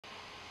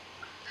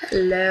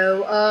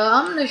Hello,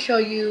 I'm going to show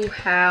you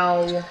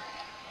how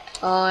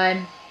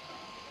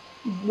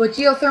what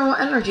geothermal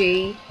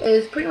energy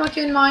is pretty much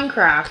in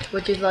Minecraft,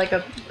 which is like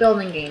a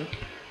building game.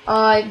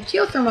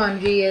 Geothermal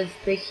energy is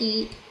the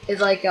heat,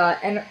 is like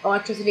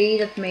electricity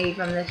that's made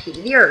from the heat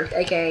of the earth,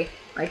 aka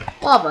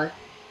like lava,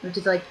 which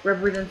is like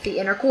represents the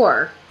inner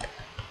core.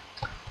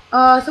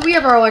 So we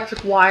have our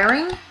electric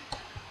wiring,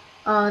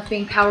 it's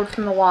being powered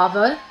from the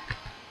lava,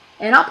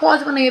 and I'll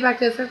pause it when I get back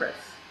to the surface.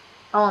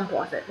 I'll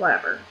unpause it,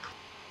 whatever.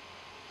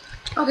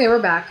 Okay,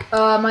 we're back.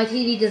 My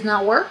TV does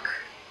not work.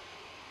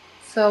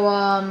 So,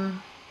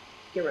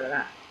 get rid of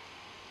that.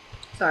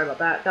 Sorry about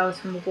that. That was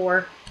from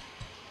before.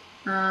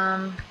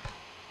 Sorry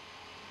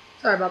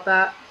about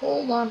that.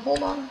 Hold on.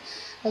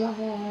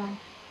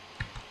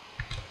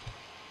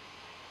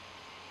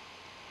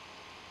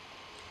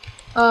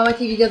 My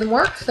TV doesn't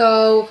work,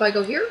 so if I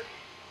go here,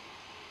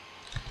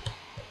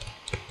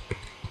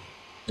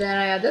 then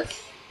I add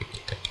this.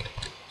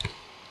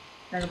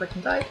 And I go back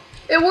inside.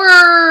 It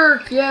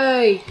worked!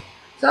 Yay!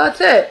 So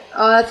that's it.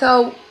 That's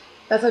how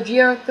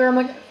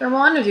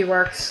geothermal energy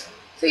works.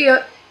 See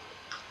ya.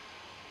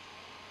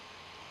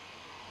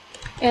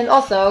 And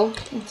also,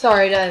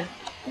 sorry to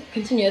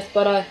continue this,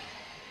 but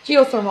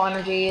geothermal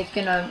energy is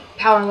gonna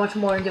power much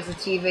more than just a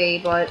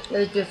TV, but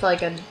it's just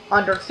like an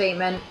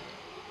understatement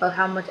of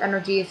how much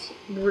energy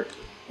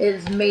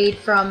is made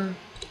from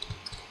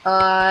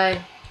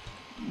the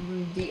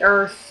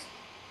Earth.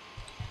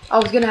 I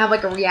was gonna have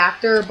like a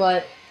reactor,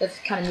 but it's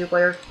kind of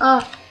nuclear.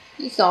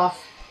 Peace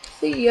off.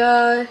 See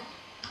ya.